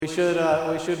We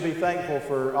should be thankful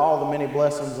for all the many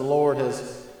blessings the Lord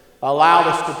has allowed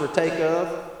us to partake of.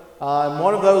 And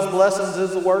one of those blessings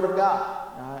is the Word of God.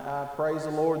 I praise the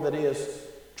Lord that He has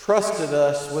trusted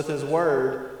us with His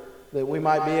Word, that we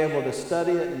might be able to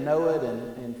study it and know it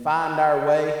and find our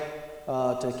way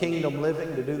to kingdom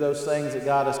living, to do those things that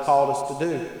God has called us to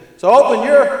do. So open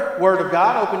your Word of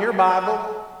God, open your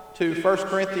Bible to 1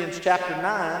 Corinthians chapter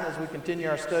 9 as we continue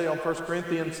our study on 1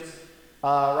 Corinthians.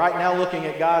 Right now looking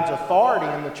at God's authority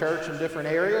in the church in different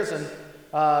areas, and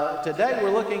today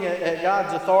we're looking at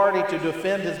God's authority to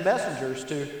defend His messengers,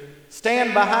 to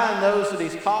stand behind those that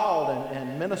He's called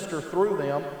and minister through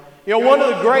them. You know, one of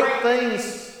the great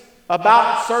things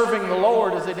about serving the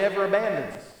Lord is He never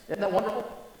abandons us. Isn't that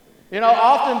wonderful? You know,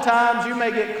 oftentimes you may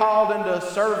get called into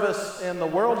service in the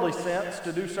worldly sense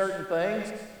to do certain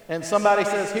things, and somebody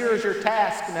says, here is your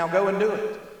task, now go and do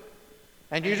it.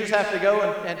 And you just have to go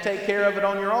and take care of it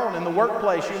on your own. In the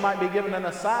workplace, you might be given an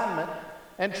assignment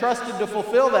and trusted to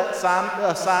fulfill that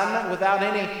assignment without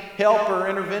any help or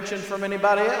intervention from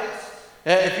anybody else.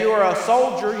 If you are a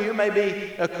soldier, you may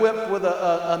be equipped with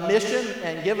a mission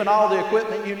and given all the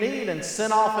equipment you need and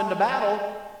sent off into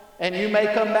battle, and you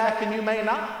may come back and you may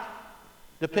not,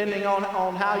 depending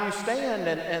on how you stand,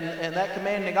 and that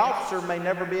commanding officer may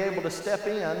never be able to step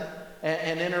in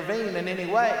and intervene in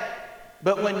any way.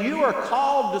 But when you are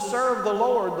called to serve the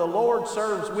Lord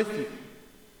serves with you.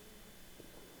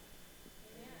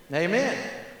 Amen.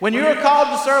 When you are called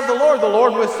to serve the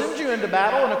Lord will send you into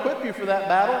battle and equip you for that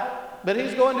battle, but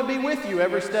He's going to be with you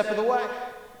every step of the way.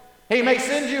 He may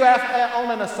send you on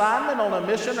an assignment, on a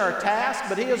mission or a task,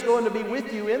 but He is going to be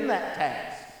with you in that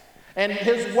task. And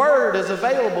His Word is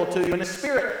available to you, and His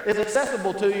Spirit is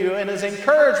accessible to you, and His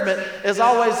encouragement is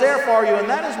always there for you. And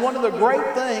that is one of the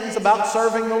great things about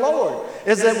serving the Lord,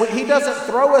 is that He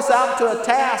doesn't throw us out to a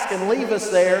task and leave us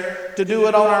there to do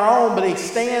it on our own, but He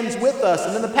stands with us.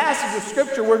 And in the passage of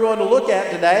Scripture we're going to look at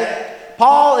today,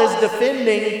 Paul is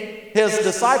defending his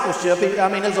discipleship,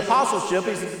 his apostleship.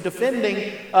 He's defending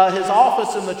his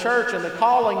office in the church and the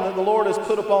calling that the Lord has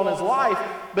put upon his life.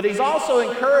 But he's also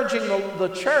encouraging the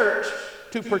church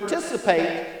to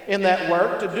participate in that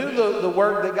work, to do the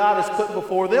work that God has put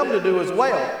before them to do as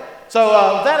well. So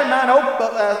with that in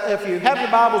mind, if you have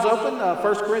your Bibles open,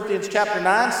 1 Corinthians chapter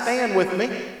 9, stand with me.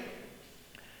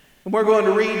 And we're going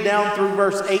to read down through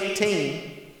verse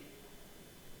 18.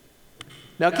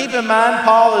 Now keep in mind,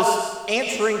 Paul is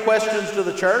answering questions to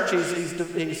the church.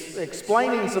 He's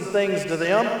explaining some things to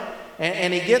them.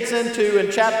 And he gets into,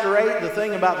 in chapter 8, the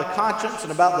thing about the conscience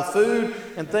and about the food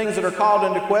and things that are called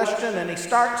into question. And he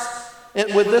starts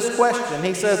with this question.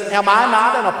 He says, am I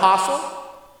not an apostle?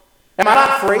 Am I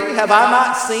not free? Have I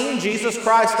not seen Jesus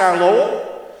Christ our Lord?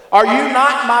 Are you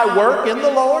not my work in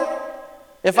the Lord?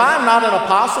 If I am not an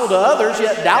apostle to others,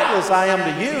 yet doubtless I am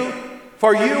to you.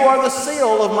 For you are the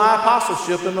seal of my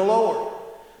apostleship in the Lord.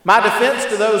 My defense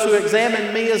to those who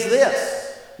examine me is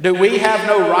this: do we have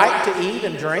no right to eat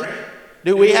and drink?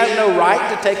 Do we have no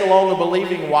right to take along a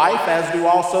believing wife, as do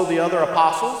also the other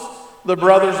apostles, the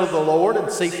brothers of the Lord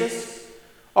and Cephas?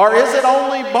 Or is it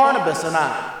only Barnabas and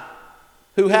I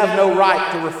who have no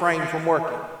right to refrain from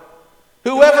working?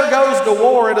 Whoever goes to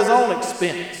war at his own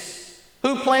expense,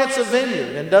 who plants a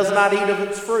vineyard and does not eat of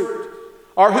its fruit,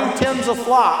 or who tends a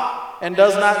flock and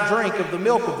does not drink of the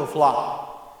milk of the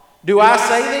flock? Do I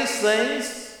say these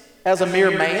things as a mere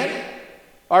man?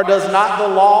 Or does not the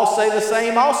law say the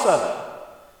same also?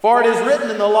 For it is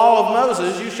written in the law of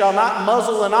Moses, you shall not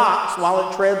muzzle an ox while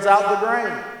it treads out the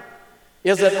grain.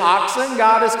 Is it oxen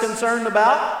God is concerned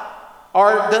about?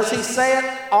 Or does He say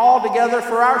it altogether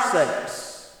for our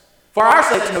sakes? For our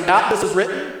sakes, no doubt, this is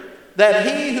written, that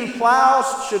he who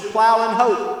plows should plow in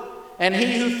hope, and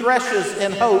he who threshes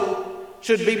in hope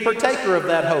should be partaker of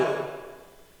that hope.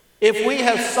 If we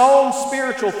have sown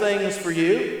spiritual things for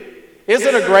you, is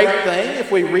it a great thing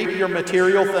if we reap your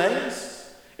material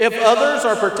things? If others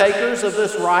are partakers of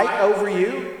this right over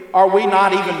you, are we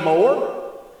not even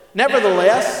more?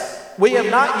 Nevertheless, we have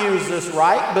not used this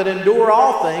right, but endure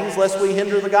all things, lest we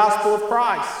hinder the gospel of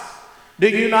Christ. Do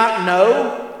you not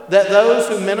know that those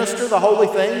who minister the holy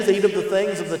things eat of the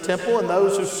things of the temple, and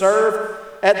those who serve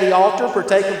at the altar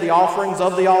partake of the offerings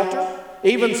of the altar?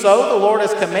 Even so, the Lord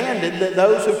has commanded that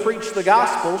those who preach the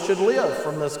gospel should live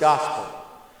from this gospel.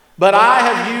 But I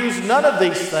have used none of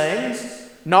these things,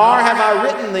 nor have I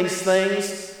written these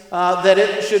things that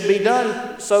it should be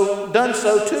done so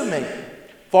to me.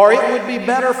 For it would be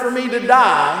better for me to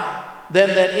die than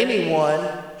that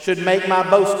anyone should make my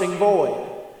boasting void.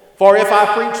 For if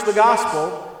I preach the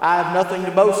gospel, I have nothing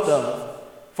to boast of,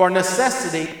 for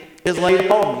necessity is laid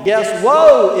upon me. Yes,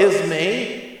 woe is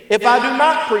me if I do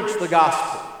not preach the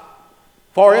gospel.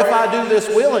 For if I do this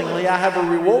willingly, I have a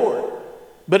reward.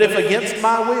 But if against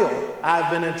my will I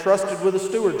have been entrusted with a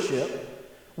stewardship,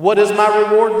 what is my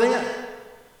reward then?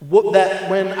 That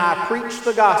when I preach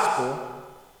the gospel,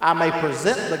 I may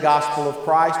present the gospel of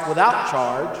Christ without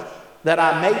charge, that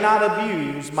I may not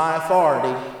abuse my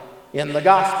authority in the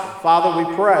gospel. Father,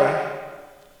 we pray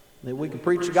that we can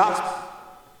preach the gospel.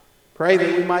 Pray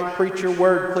that we might preach your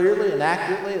word clearly and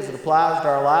accurately as it applies to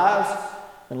our lives.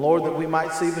 And Lord, that we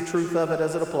might see the truth of it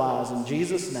as it applies. In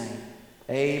Jesus' name,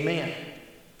 amen.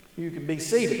 You can be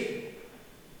seated.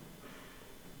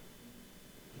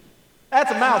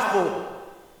 That's a mouthful,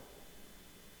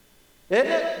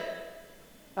 isn't it?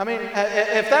 I mean,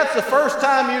 if that's the first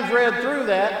time you've read through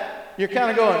that, you're kind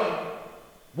of going,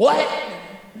 what?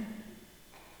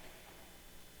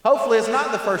 Hopefully it's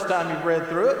not the first time you've read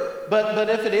through it, but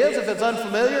if it is, if it's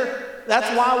unfamiliar, that's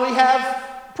why we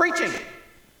have preaching.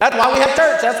 That's why we have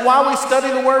church. That's why we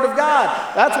study the Word of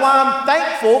God. That's why I'm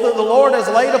thankful that the Lord has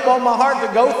laid upon my heart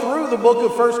to go through the book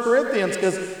of 1 Corinthians,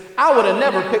 because I would have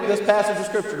never picked this passage of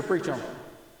Scripture to preach on.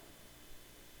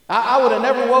 I would have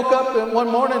never woke up one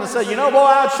morning and said, you know, boy,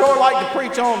 I'd sure like to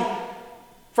preach on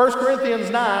 1 Corinthians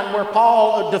 9 where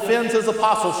Paul defends his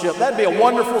apostleship. That'd be a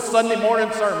wonderful Sunday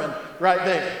morning sermon right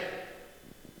there.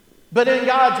 But in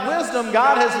God's wisdom,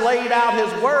 God has laid out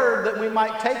His Word that we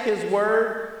might take His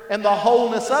Word and the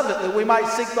wholeness of it, that we might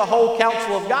seek the whole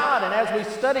counsel of God. And as we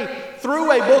study through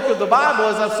a book of the Bible,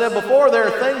 as I've said before, there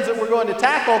are things that we're going to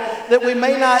tackle that we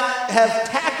may not have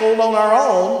tackled on our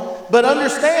own. But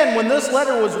understand, when this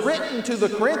letter was written to the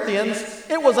Corinthians,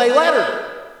 it was a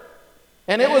letter.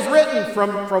 And it was written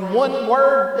from one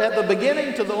word at the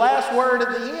beginning to the last word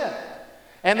at the end.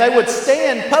 And they would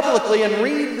stand publicly and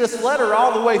read this letter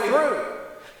all the way through.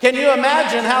 Can you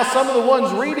imagine how some of the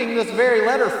ones reading this very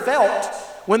letter felt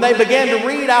when they began to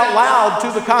read out loud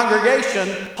to the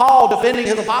congregation Paul defending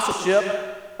his apostleship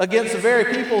against the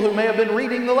very people who may have been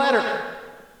reading the letter?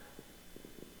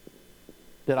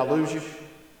 Did I lose you?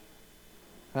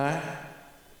 All right.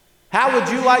 How would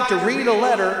you like to read a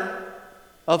letter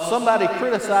of somebody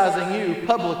criticizing you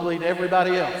publicly to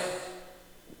everybody else?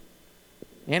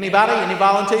 Anybody? Any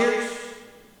volunteers?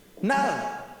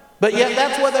 No. But yet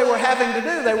that's what they were having to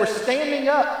do. They were standing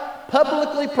up,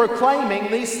 publicly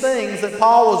proclaiming these things that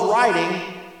Paul was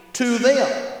writing to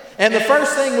them. And the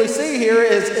first thing we see here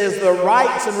is the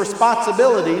rights and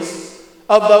responsibilities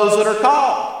of those that are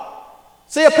called.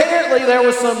 See, apparently there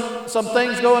was some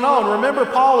things going on. Remember,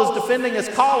 Paul is defending his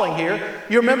calling here.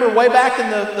 You remember way back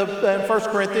in 1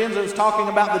 Corinthians, it was talking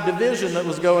about the division that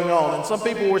was going on. And some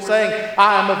people were saying,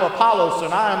 I am of Apollos,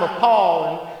 and I am of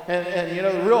Paul, and you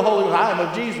know, the real holy one, I am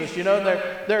of Jesus. You know,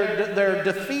 they're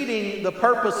defeating the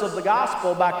purpose of the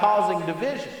gospel by causing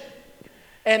division.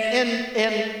 And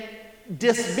in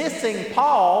dismissing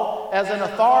Paul as an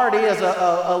authority, as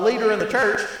a leader in the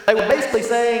church, they were basically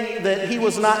saying that he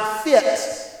was not fit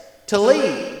to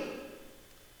lead.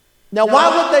 Now, why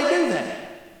would they do that?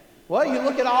 Well, you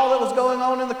look at all that was going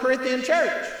on in the Corinthian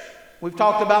church. We've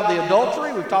talked about the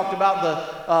adultery. We've talked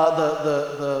about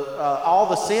all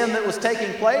the sin that was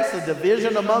taking place, the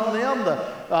division among them,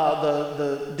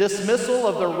 the dismissal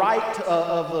of the right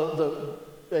of the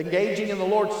engaging in the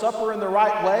Lord's Supper in the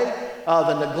right way,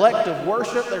 the neglect of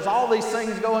worship. There's all these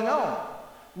things going on.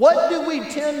 What do we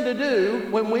tend to do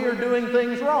when we are doing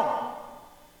things wrong?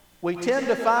 We tend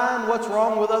to find what's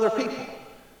wrong with other people.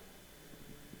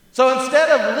 So instead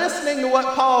of listening to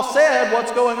what Paul said,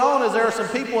 what's going on is there are some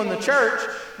people in the church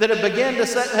that have begun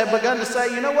to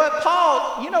say, you know what,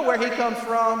 Paul, you know where he comes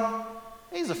from?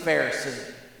 He's a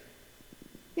Pharisee.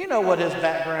 You know what his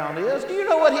background is. Do you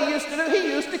know what he used to do?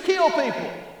 He used to kill people.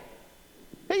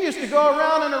 He used to go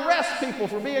around and arrest people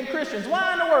for being Christians.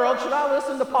 Why in the world should I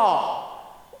listen to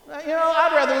Paul? You know,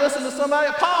 I'd rather listen to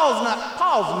somebody.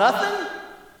 Paul's nothing.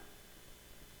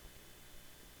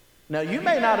 Now, you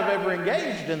may not have ever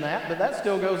engaged in that, but that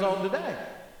still goes on today.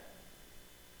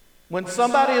 When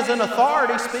somebody is in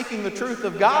authority speaking the truth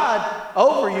of God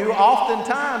over you,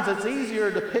 oftentimes it's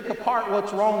easier to pick apart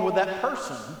what's wrong with that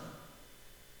person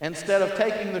instead of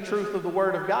taking the truth of the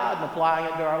Word of God and applying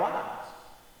it to our lives.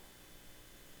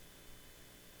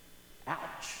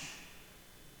 Ouch.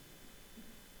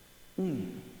 You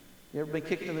ever been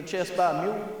kicked in the chest by a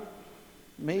mule?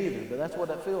 Me either, but that's what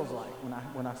that feels like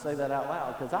when I say that out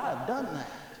loud, because I have done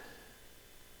that.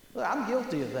 Look, I'm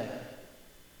guilty of that.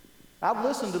 I've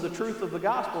listened to the truth of the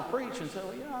gospel preached and said,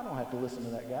 well, you know, I don't have to listen to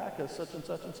that guy because such and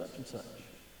such and such and such.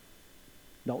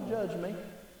 Don't judge me.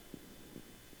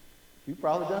 You've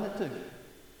probably done it too.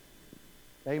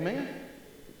 Amen?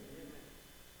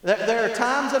 There are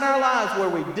times in our lives where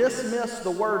we dismiss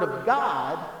the Word of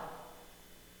God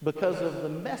because of the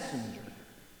messenger.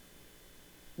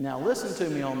 Now listen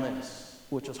to me on this,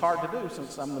 which is hard to do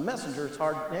since I'm the messenger. It's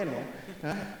hard anyway.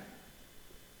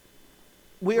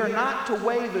 We are not to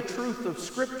weigh the truth of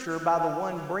Scripture by the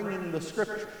one bringing the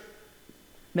Scripture.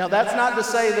 Now that's not to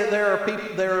say that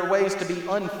there are ways to be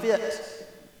unfit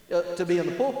to be in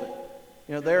the pulpit.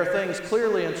 You know, there are things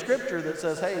clearly in Scripture that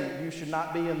says, hey, you should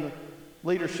not be in the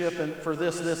leadership for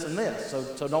this, this, and this.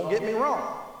 So don't get me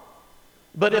wrong.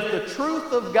 But if the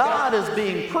truth of God is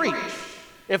being preached,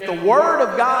 if the Word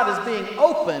of God is being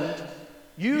opened,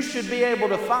 you should be able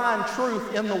to find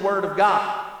truth in the Word of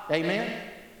God. Amen?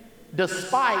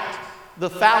 Despite the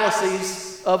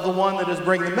fallacies of the one that is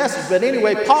bringing the message. But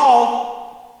anyway,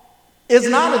 Paul is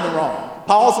not in the wrong.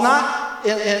 Paul's not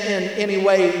in any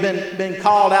way been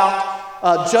called out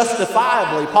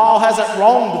justifiably. Paul hasn't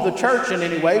wronged the church in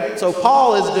any way, so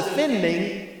Paul is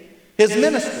defending his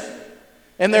ministry.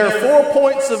 And there are 4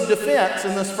 points of defense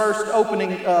in this first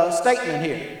opening statement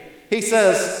here. He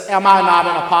says, am I not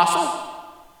an apostle?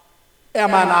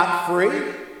 Am I not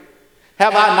free?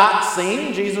 Have I not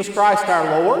seen Jesus Christ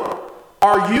our Lord?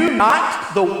 Are you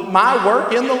not my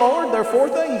work in the Lord? There are 4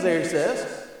 things there, he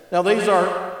says. Now these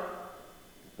are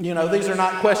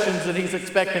not questions that he's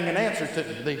expecting an answer to.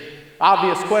 The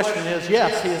obvious question is,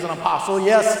 yes, he is an apostle.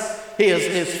 Yes, he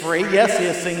is free. Yes, he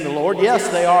has seen the Lord. Yes,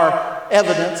 they are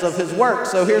evidence of his work.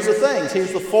 So here's the things.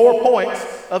 Here's the 4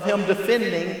 points of him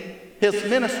defending his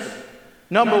ministry.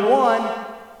 Number 1,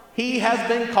 he has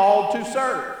been called to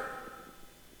serve.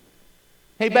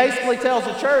 He basically tells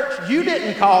the church, you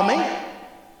didn't call me.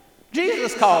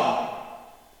 Jesus called me.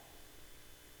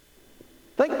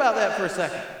 Think about that for a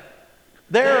second.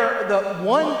 The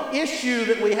one issue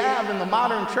that we have in the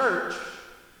modern church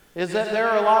is that there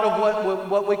are a lot of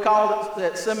what we call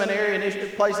at seminary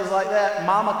and places like that,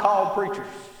 mama called preachers.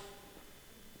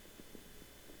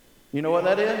 You know what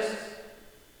that is?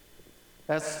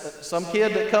 That's some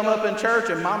kid that come up in church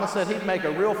and mama said he'd make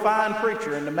a real fine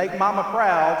preacher, and to make mama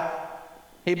proud,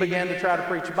 he began to try to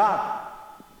preach a Bible.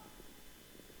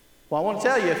 Well, I want to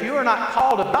tell you, if you are not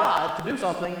called of God to do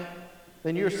something,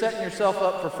 then you're setting yourself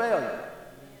up for failure.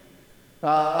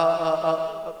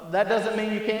 That doesn't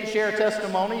mean you can't share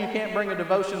testimony, you can't bring a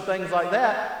devotion, things like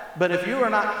that. But if you are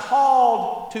not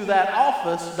called to that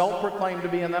office, don't proclaim to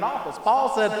be in that office.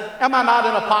 Paul said, am I not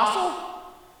an apostle?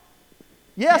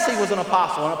 Yes, he was an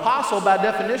apostle. An apostle, by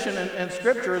definition in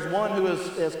Scripture, is one who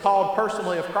is called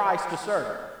personally of Christ to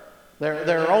serve.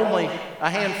 There are only a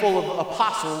handful of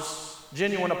apostles,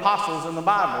 genuine apostles in the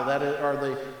Bible. That are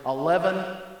the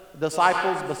 11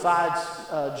 disciples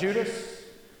besides Judas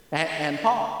and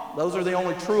Paul. Those are the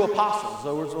only true apostles.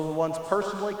 Those are the ones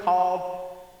personally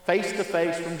called face to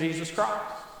face from Jesus Christ.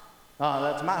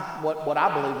 That's what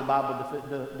I believe the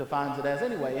Bible defines it as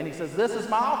anyway. And he says, this is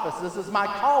my office. This is my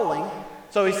calling.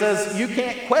 So he says, you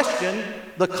can't question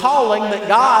the calling that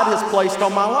God has placed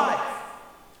on my life.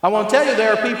 I want to tell you,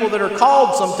 there are people that are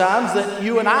called sometimes that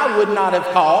you and I would not have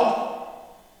called,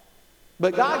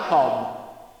 but God called them.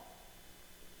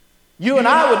 You and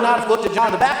I would not have looked at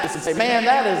John the Baptist and say, man,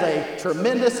 that is a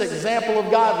tremendous example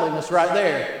of godliness right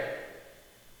there.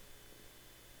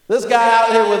 This guy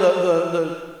out here with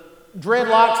the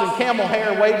dreadlocks and camel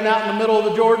hair wading out in the middle of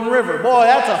the Jordan River. Boy,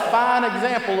 that's a fine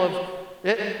example of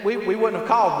it. We wouldn't have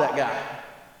called that guy.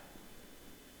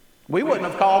 We wouldn't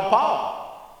have called Paul.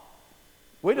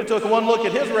 We'd have took one look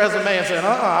at his resume and said,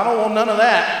 I don't want none of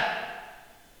that.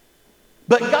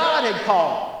 But God had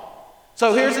called.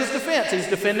 So here's his defense. He's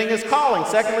defending his calling.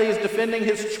 Secondly, he's defending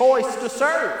his choice to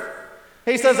serve.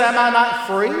 He says, am I not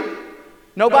free?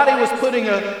 Nobody was putting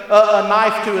a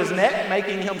knife to his neck,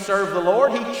 making him serve the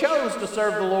Lord. He chose to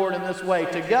serve the Lord in this way,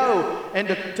 to go and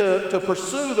to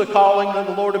pursue the calling that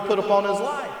the Lord had put upon his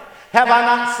life. Have I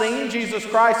not seen Jesus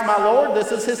Christ, my Lord?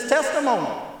 This is his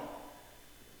testimony.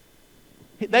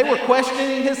 They were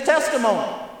questioning his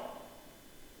testimony.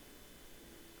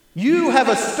 You have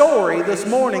a story this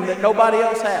morning that nobody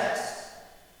else has.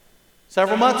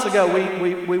 Several months ago,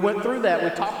 we went through that. We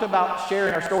talked about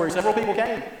sharing our stories. Several people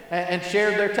came and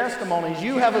shared their testimonies.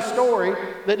 You have a story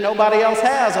that nobody else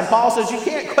has. And Paul says, you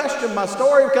can't question my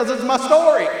story because it's my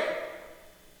story.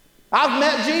 I've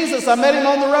met Jesus. I met him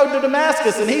on the road to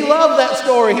Damascus, and he loved that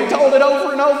story. He told it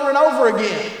over and over and over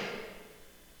again.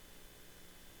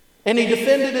 And he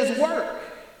defended his work.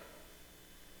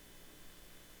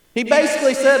 He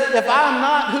basically said, if I'm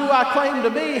not who I claim to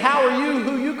be, how are you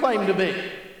who you claim to be?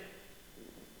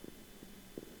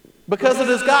 Because it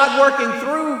is God working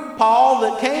through Paul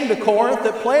that came to Corinth,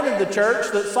 that planted the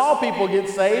church, that saw people get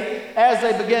saved as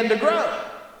they began to grow.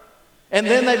 And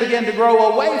then they began to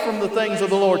grow away from the things of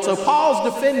the Lord. So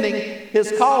Paul's defending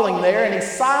his calling there, and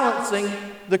he's silencing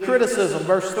the criticism.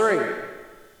 Verse 3.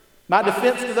 My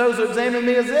defense to those who examine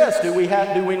me is this: do we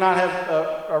not have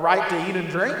a right to eat and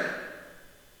drink?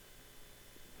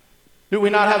 Do we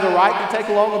not have the right to take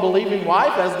along a believing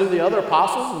wife, as do the other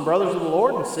apostles and brothers of the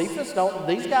Lord and Cephas? Don't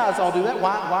these guys all do that?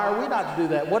 Why are we not to do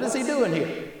that? What is he doing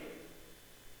here?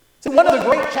 See, one of the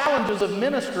great challenges of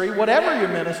ministry, whatever your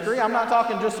ministry, I'm not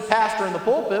talking just a pastor in the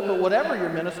pulpit, but whatever your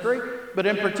ministry, but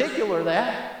in particular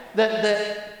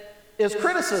that is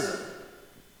criticism.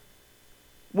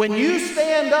 When you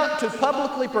stand up to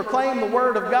publicly proclaim the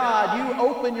Word of God, you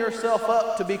open yourself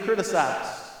up to be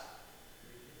criticized.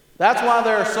 That's why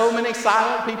there are so many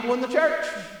silent people in the church.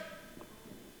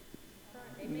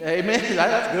 Amen.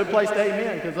 That's a good place to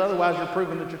amen, because otherwise you're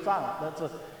proving that you're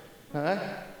silent.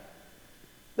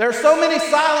 There are so many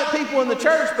silent people in the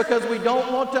church because we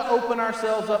don't want to open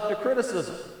ourselves up to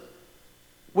criticism.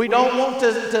 We don't want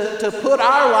to put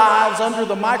our lives under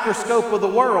the microscope of the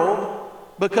world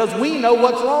because we know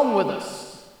what's wrong with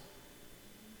us.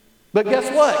 But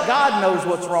guess what? God knows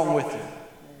what's wrong with you.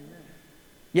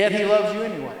 Yet He loves you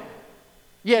anyway.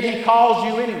 Yet He calls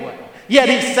you anyway. Yet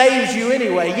He saves you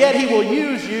anyway. Yet He will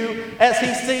use you as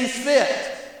He sees fit.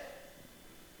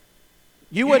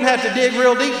 You wouldn't have to dig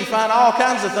real deep to find all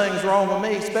kinds of things wrong with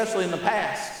me, especially in the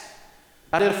past.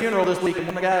 I did a funeral this week, and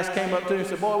one of the guys came up to me and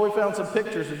said, "Boy, we found some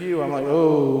pictures of you." I'm like,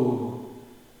 "Oh."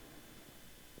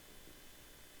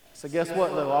 So guess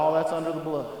what, though? All that's under the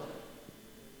blood.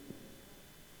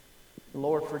 The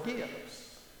Lord forgives.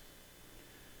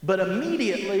 But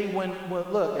immediately when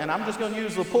look, and I'm just going to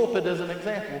use the pulpit as an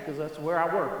example because that's where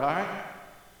I work, all right?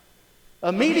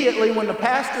 Immediately when the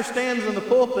pastor stands in the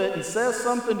pulpit and says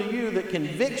something to you that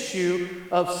convicts you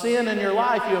of sin in your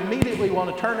life, you immediately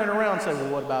want to turn it around and say,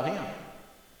 "Well, what about him?"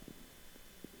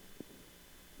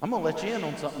 I'm going to let you in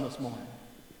on something this morning.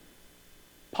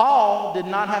 Paul did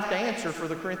not have to answer for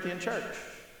the Corinthian church.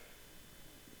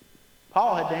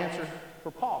 Paul had to answer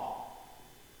for Paul.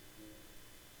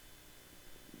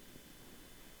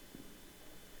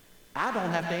 I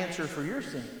don't have to answer for your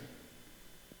sin.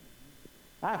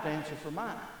 I have to answer for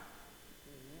mine.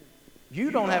 You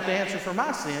don't have to answer for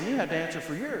my sin. You have to answer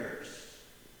for yours.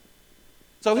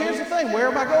 So here's the thing. Where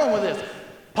am I going with this?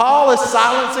 Paul is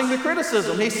silencing the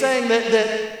criticism. He's saying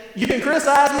that you can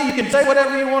criticize me, you can say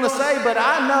whatever you want to say, but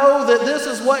I know that this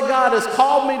is what God has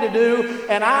called me to do,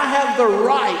 and I have the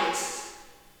right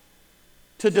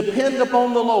to depend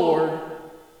upon the Lord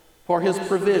for His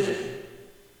provision.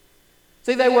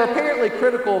 See, they were apparently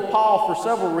critical of Paul for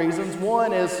several reasons.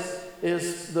 One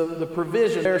is the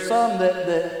provision. There are some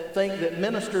that think that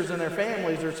ministers and their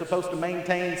families are supposed to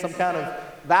maintain some kind of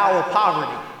vow of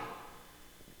poverty.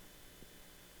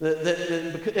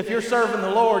 That if you're serving the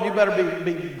Lord, you better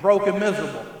be broke and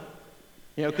miserable.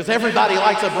 You know, because everybody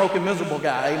likes a broken, miserable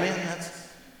guy. Amen?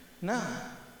 No.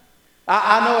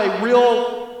 I know a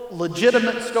real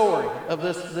legitimate story of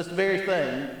this very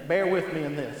thing. Bear with me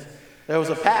in this. There was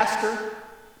a pastor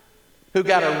who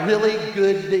got a really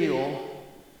good deal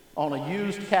on a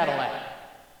used Cadillac.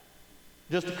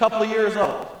 Just a couple of years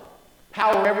old.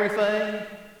 Power everything,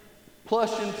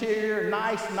 plush interior,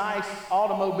 nice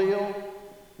automobile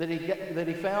that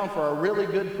he found for a really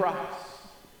good price.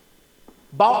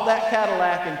 Bought that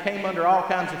Cadillac and came under all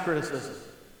kinds of criticism.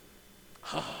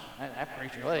 Oh, that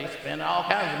preacher, well, he's spending all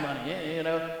kinds of money, you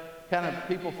know, kind of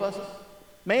people fussing.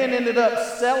 Man ended up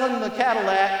selling the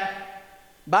Cadillac,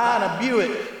 buying a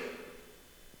Buick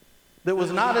that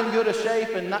was not in good a shape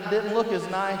and didn't look as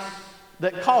nice,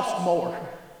 that cost more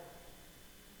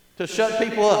to shut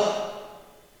people up.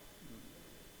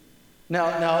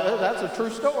 Now that's a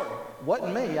true story.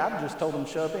 Wasn't me. I just told them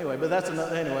to shut up anyway. But that's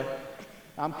another. Anyway,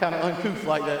 I'm kind of uncouth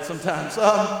like that sometimes.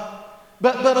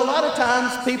 But a lot of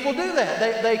times people do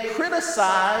that. They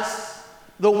criticize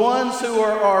the ones who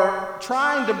are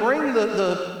trying to bring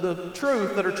the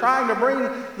truth, that are trying to bring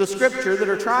the Scripture, that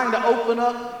are trying to open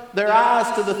up their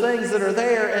eyes to the things that are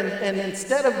there. And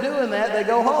instead of doing that, they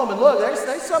go home. And look,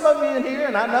 there's some of you in here,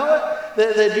 and I know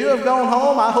it, that you have gone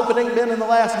home. I hope it ain't been in the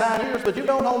last 9 years, but you've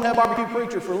gone home and had barbecue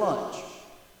preacher for lunch.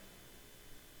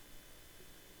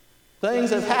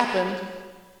 Things have happened,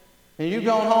 and you've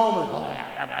gone home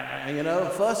and, you know,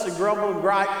 fuss and grumble and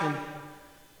gripe.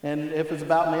 And if it's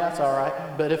about me, that's all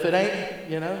right. But if it ain't,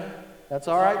 you know, that's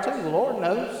all right too. The Lord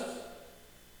knows.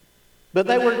 But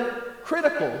they were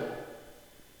critical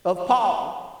of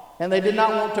Paul, and they did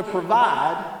not want to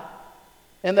provide.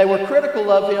 And they were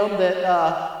critical of him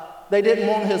that they didn't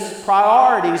want his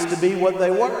priorities to be what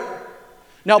they were.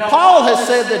 Now, Paul has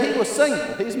said that he was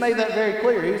single. He's made that very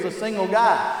clear. He's a single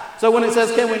guy. So when it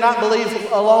says, can we not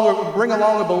bring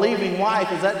along a believing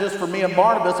wife, is that just for me and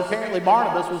Barnabas? Apparently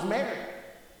Barnabas was married.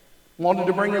 Wanted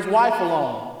to bring his wife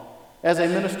along as they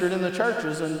ministered in the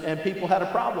churches, and people had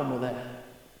a problem with that.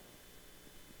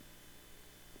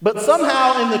 But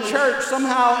somehow in the church,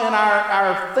 somehow in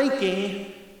our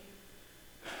thinking,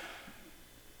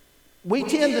 we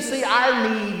tend to see our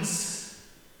needs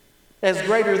as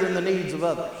greater than the needs of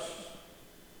others.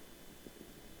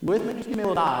 With me? Just give me a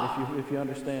little nod if you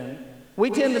understand. We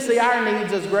tend to see our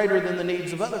needs as greater than the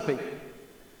needs of other people.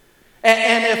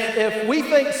 And if we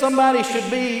think somebody should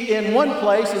be in one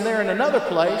place and they're in another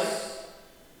place,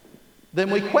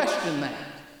 then we question that.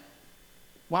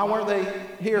 Why weren't they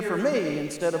here for me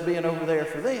instead of being over there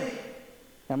for them?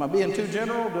 Am I being too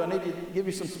general? Do I need to give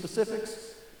you some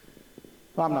specifics?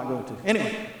 Well, I'm not going to.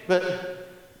 Anyway, but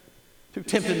too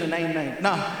tempting to name names.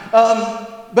 No.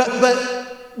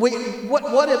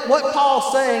 What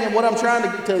Paul's saying and what I'm trying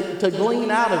to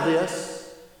glean out of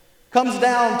this comes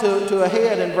down to a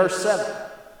head in verse 7.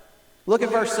 Look at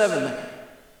verse 7 there.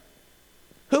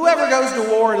 Whoever goes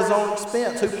to war at his own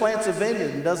expense, who plants a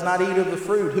vineyard and does not eat of the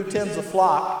fruit, who tends a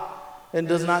flock and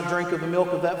does not drink of the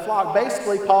milk of that flock.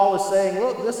 Basically, Paul is saying,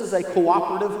 look, this is a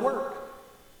cooperative work.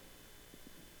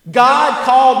 God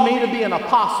called me to be an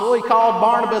apostle. He called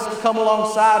Barnabas to come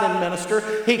alongside and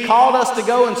minister. He called us to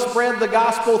go and spread the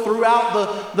gospel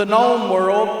throughout the known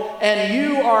world. And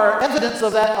you are evidence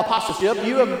of that apostleship.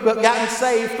 You have gotten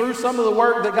saved through some of the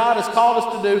work that God has called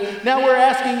us to do. Now we're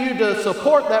asking you to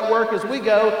support that work as we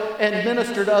go and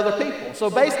minister to other people. So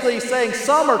basically he's saying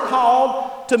some are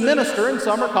called to minister and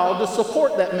some are called to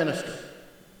support that ministry.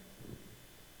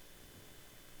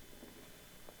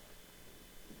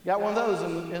 Got one of those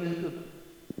in the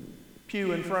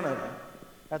pew in front of you.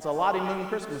 That's a Lottie Moon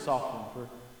Christmas offering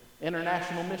for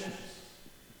international missions.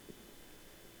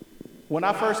 When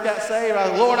I first got saved, I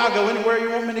said, Lord, I'll go anywhere you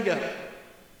want me to go.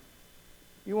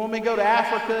 You want me to go to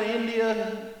Africa,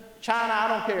 India, China? I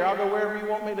don't care. I'll go wherever you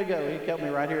want me to go. He kept me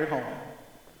right here at home.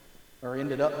 Or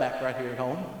ended up back right here at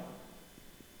home.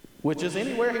 Which is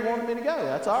anywhere he wanted me to go.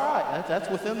 That's all right. That's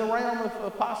within the realm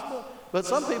of possible. But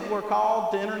some people are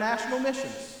called to international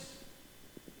missions.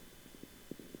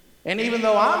 And even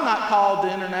though I'm not called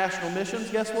to international missions,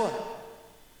 guess what?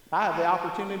 I have the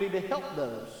opportunity to help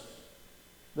those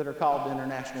that are called to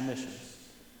international missions.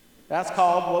 That's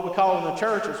called, what we call in the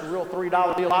church, it's a real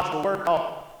 $3 theological word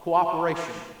called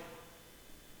cooperation.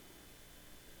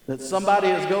 That somebody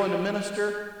is going to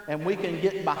minister and we can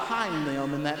get behind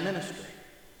them in that ministry.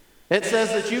 It says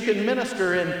that you can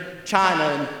minister in China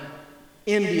and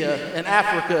India and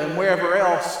Africa and wherever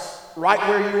else, right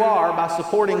where you are, by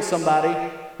supporting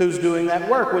somebody who's doing that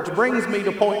work, which brings me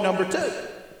to point number 2.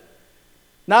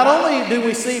 Not only do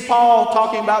we see Paul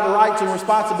talking about the rights and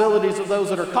responsibilities of those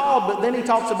that are called, but then he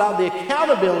talks about the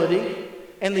accountability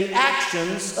and the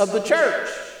actions of the church.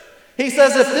 He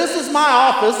says, if this is my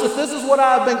office, if this is what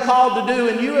I've been called to do,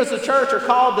 and you as a church are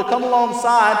called to come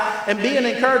alongside and be an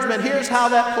encouragement, here's how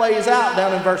that plays out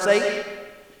down in verse 8.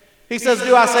 He says,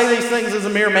 do I say these things as a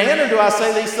mere man, or do I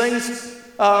say these things,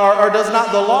 or does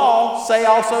not the law say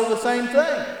also the same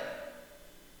thing?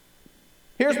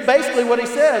 Here's basically what he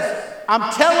says.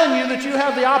 I'm telling you that you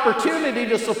have the opportunity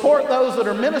to support those that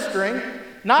are ministering,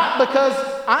 not because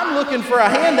I'm looking for a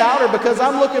handout or because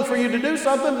I'm looking for you to do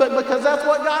something, but because that's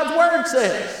what God's Word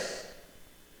says.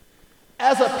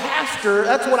 As a pastor,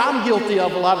 that's what I'm guilty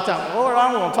of a lot of times. Lord,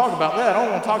 I don't want to talk about that. I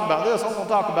don't want to talk about this. I don't want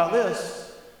to talk about this.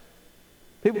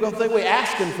 People are going to think we're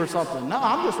asking for something. No,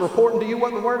 I'm just reporting to you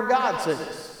what the Word of God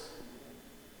says.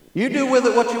 You do with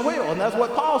it what you will, and that's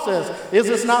what Paul says. Is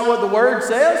this not what the Word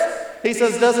says? He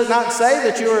says, does it not say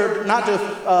that you are not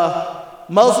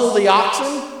to muzzle the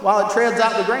oxen while it treads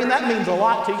out the grain? That means a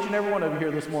lot to each and every one of you here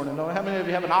this morning. How many of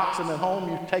you have an oxen at home?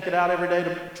 You take it out every day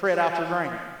to tread out your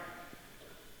grain.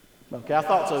 Okay, I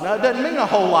thought so. No, it doesn't mean a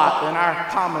whole lot in our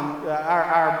common,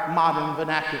 our modern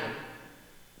vernacular.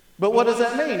 But what does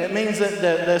that mean? It means that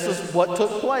this is what took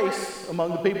place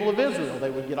among the people of Israel. They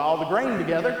would get all the grain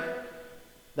together.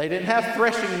 They didn't have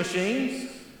threshing machines.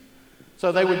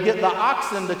 So they would get the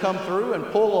oxen to come through and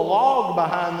pull a log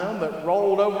behind them that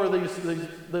rolled over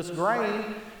this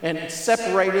grain and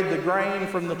separated the grain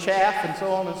from the chaff and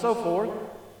so on and so forth.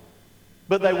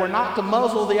 But they were not to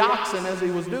muzzle the oxen as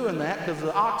he was doing that, because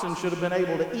the oxen should have been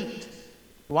able to eat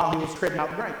while he was treading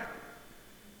out the grain.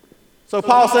 So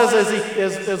Paul says,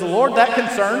 is the Lord that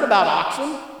concerned about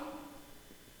oxen?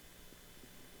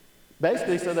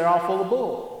 Basically, he said they're all full of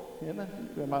bull. You know?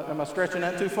 Am I stretching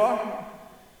that too far?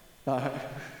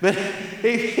 But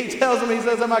he tells them, he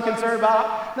says, am I concerned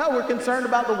about? No, we're concerned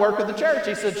about the work of the church.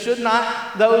 He said, should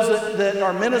not those that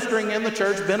are ministering in the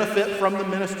church benefit from the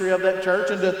ministry of that church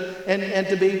and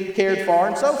to be cared for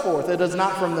and so forth? It is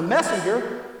not from the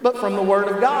messenger, but from the word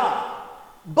of God.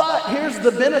 But here's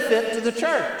the benefit to the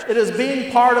church. It is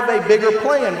being part of a bigger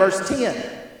plan. Verse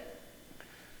 10.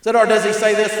 Said, or does he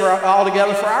say this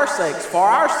altogether for our sakes? For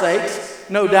our sakes,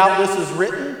 no doubt this is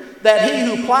written, that he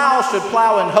who plows should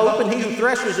plow in hope, and he who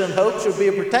threshes in hope should be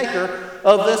a partaker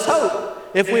of this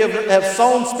hope. If we have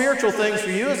sown spiritual things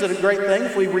for you, is it a great thing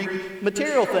if we reap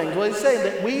material things? Well, he's saying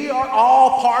that we are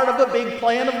all part of a big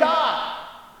plan of God.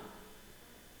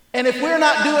 And if we're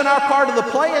not doing our part of the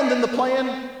plan, then the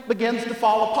plan begins to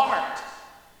fall apart.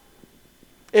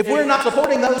 If we're not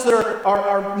supporting those that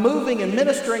are moving and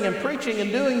ministering and preaching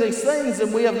and doing these things,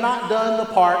 then we have not done the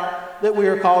part that we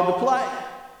are called to play.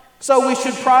 So we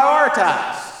should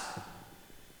prioritize.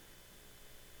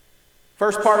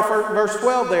 First part of verse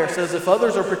 12 there says, if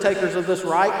others are partakers of this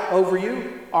right over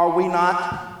you, are we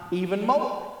not even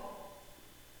more?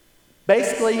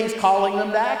 Basically, he's calling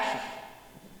them to action.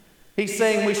 He's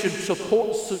saying we should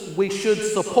support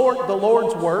the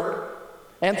Lord's work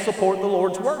and support the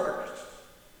Lord's workers.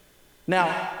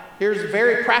 Now, here's a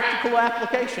very practical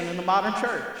application in the modern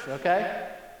church, okay?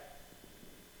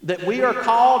 That we are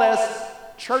called as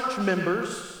church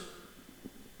members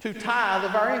to tithe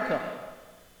of our income.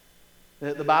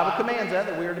 The Bible commands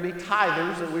that we are to be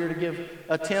tithers, that we are to give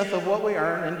a tenth of what we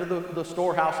earn into the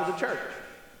storehouse of the church.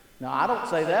 Now, I don't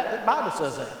say that. The Bible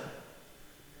says that.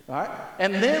 All right?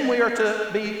 And then we are to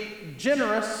be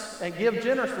generous and give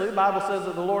generously. The Bible says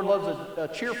that the Lord loves a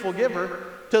cheerful giver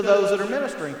to those that are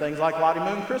ministering. Things like Lottie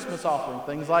Moon Christmas offering,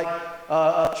 things like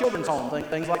children's home,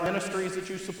 things like ministries that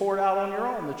you support out on your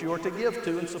own, that you are to give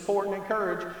to and support and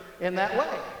encourage in that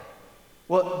way.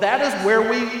 Well, that is where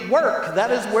we work.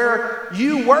 That is where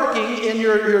you working in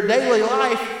your daily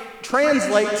life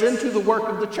translates into the work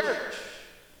of the church.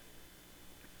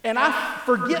 And I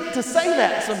forget to say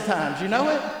that sometimes, you know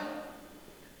it?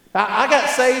 I got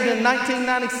saved in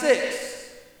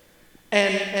 1996,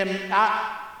 and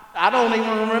I don't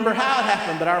even remember how it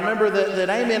happened, but I remember that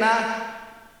Amy and I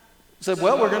said,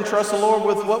 well, we're going to trust the Lord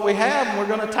with what we have, and we're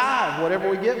going to tithe. Whatever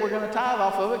we get, we're going to tithe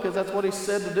off of it, because that's what he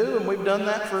said to do, and we've done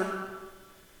that for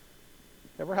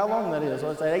ever how long that is.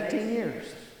 Let's say 18 years.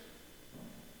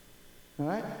 All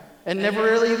right? And never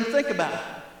really even think about it.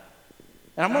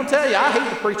 And I'm going to tell you, I hate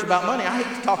to preach about money. I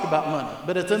hate to talk about money.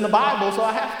 But it's in the Bible, so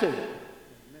I have to.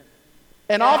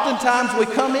 And oftentimes we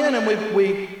come in and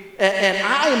and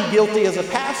I am guilty as a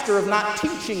pastor of not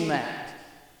teaching that.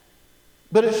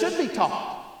 But it should be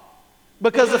taught.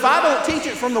 Because if I don't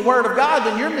teach it from the Word of God,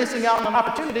 then you're missing out on an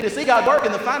opportunity to see God work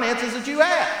in the finances that you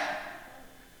have.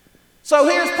 So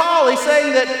here's Paul. He's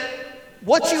saying that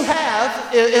what you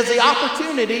have is the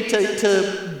opportunity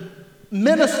to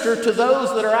minister to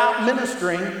those that are out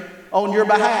ministering on your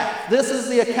behalf. This is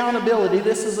the accountability.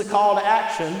 This is the call to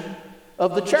action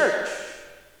of the church.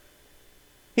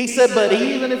 He said, but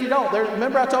even if you don't,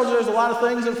 remember I told you there's a lot of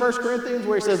things in 1 Corinthians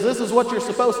where he says, this is what you're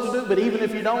supposed to do, but even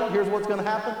if you don't, here's what's going to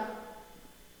happen.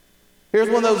 Here's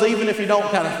one of those even if you don't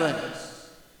kind of things.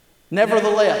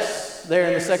 Nevertheless, there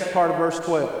in the second part of verse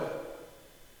 12.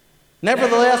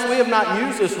 Nevertheless, we have not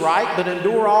used this right, but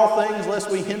endure all things lest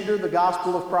we hinder the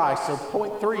gospel of Christ. So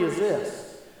point 3 is this.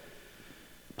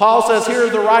 Paul says here are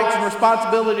the rights and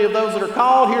responsibility of those that are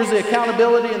called. Here's the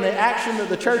accountability and the action that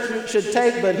the church should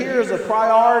take. But here is a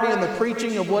priority in the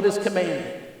preaching of what is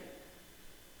commanded.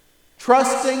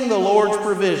 Trusting the Lord's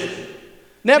provision.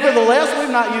 Nevertheless, we've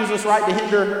not used this right to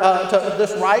hinder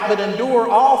but endure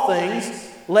all things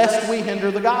lest we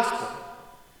hinder the gospel.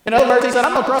 In other words, he said,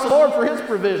 I'm going to trust the Lord for his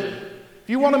provision. If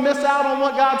you want to miss out on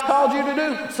what God's called you to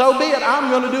do, so be it. I'm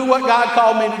going to do what God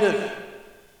called me to do.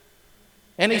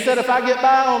 And he said, if I get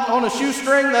by on a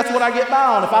shoestring, that's what I get by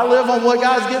on. If I live on what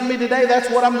God's given me today, that's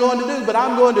what I'm going to do. But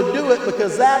I'm going to do it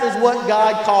because that is what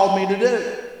God called me to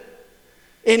do.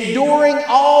 Enduring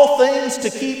all things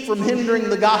to keep from hindering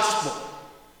the gospel.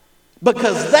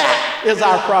 Because that is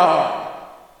our priority.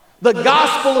 The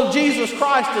gospel of Jesus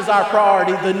Christ is our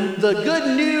priority. The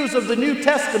good news of the New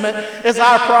Testament is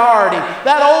our priority.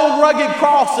 That old rugged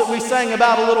cross that we sang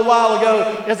about a little while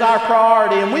ago is our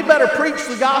priority. And we better preach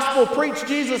the gospel, preach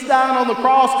Jesus dying on the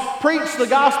cross, preach the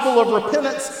gospel of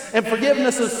repentance and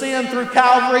forgiveness of sin through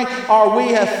Calvary, or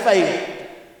we have failed.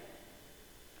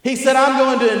 He said, I'm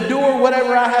going to endure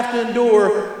whatever I have to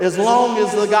endure as long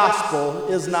as the gospel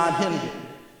is not hindered.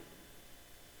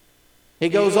 He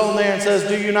goes on there and says,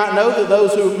 do you not know that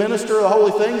those who minister the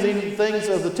holy things, even the things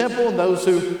of the temple, and those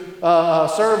who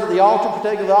serve at the altar,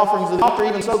 partake of the offerings of the altar,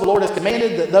 even so the Lord has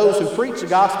commanded that those who preach the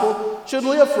gospel should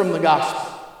live from the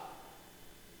gospel.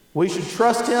 We should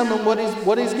trust him in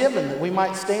what he's given, that we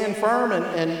might stand firm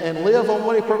and live on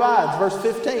what he provides. Verse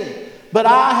 15. But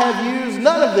I have used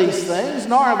none of these things,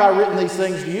 nor have I written these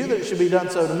things to you, that it should be done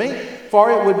so to me.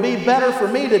 For it would be better for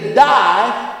me to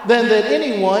die than that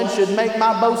anyone should make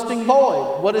my boasting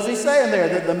void. What is he saying there?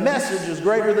 That the message is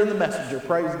greater than the messenger.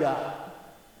 Praise God.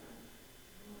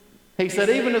 He said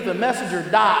even if the messenger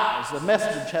dies, the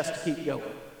message has to keep going.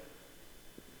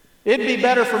 It'd be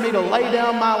better for me to lay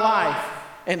down my life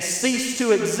and cease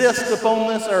to exist upon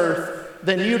this earth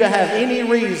than you to have any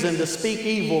reason to speak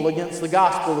evil against the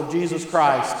gospel of Jesus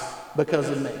Christ because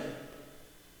of me.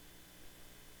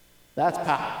 That's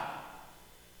power.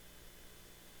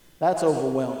 That's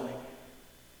overwhelming.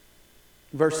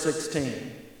 Verse 16.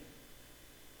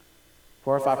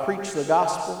 For if I preach the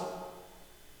gospel,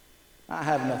 I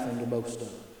have nothing to boast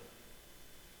of.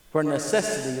 For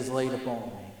necessity is laid upon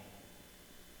me.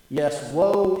 Yes,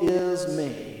 woe is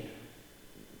me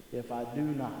if I do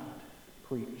not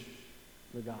preach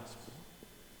the gospel.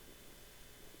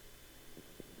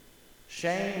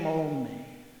 Shame on me.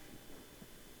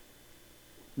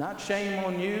 Not shame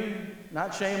on you,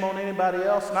 not shame on anybody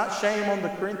else, not shame on the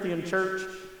Corinthian church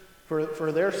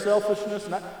for their selfishness,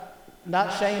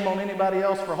 not shame on anybody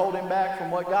else for holding back from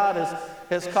what God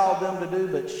has called them to do,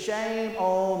 but shame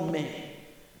on me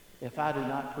if I do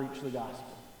not preach the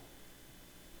gospel.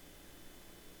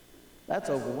 That's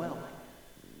overwhelming.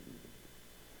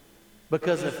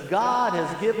 Because if God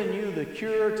has given you the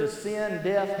cure to sin,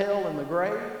 death, hell, and the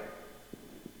grave,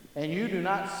 and you do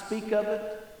not speak of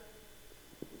it,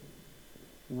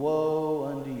 woe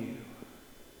unto you.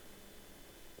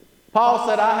 Paul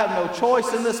said, I have no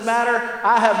choice in this matter.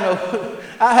 I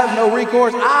have no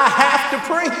recourse. I have to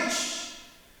preach.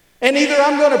 And either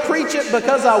I'm going to preach it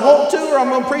because I want to, or I'm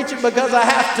going to preach it because I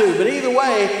have to. But either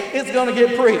way, it's going to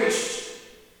get preached.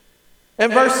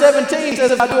 And verse 17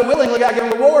 says, if I do it willingly, I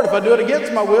get a reward. If I do it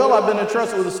against my will, I've been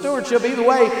entrusted with a stewardship. Either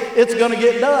way, it's going to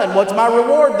get done. What's my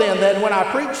reward then? That when I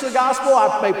preach the gospel,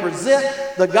 I may present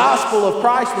the gospel of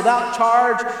Christ without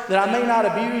charge, that I may not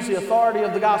abuse the authority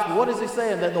of the gospel. What is he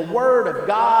saying? That the word of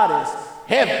God is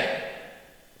heavy.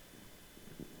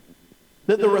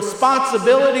 That the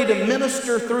responsibility to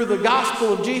minister through the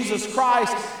gospel of Jesus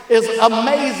Christ is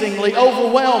amazingly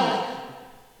overwhelming.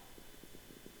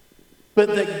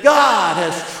 But that God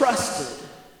has trusted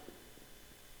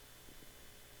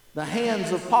the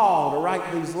hands of Paul to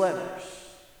write these letters,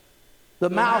 the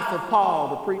mouth of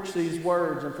Paul to preach these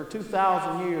words, and for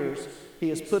 2,000 years he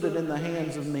has put it in the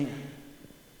hands of men,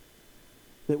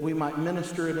 that we might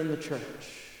minister it in the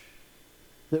church,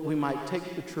 that we might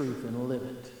take the truth and live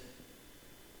it,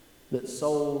 that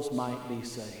souls might be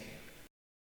saved.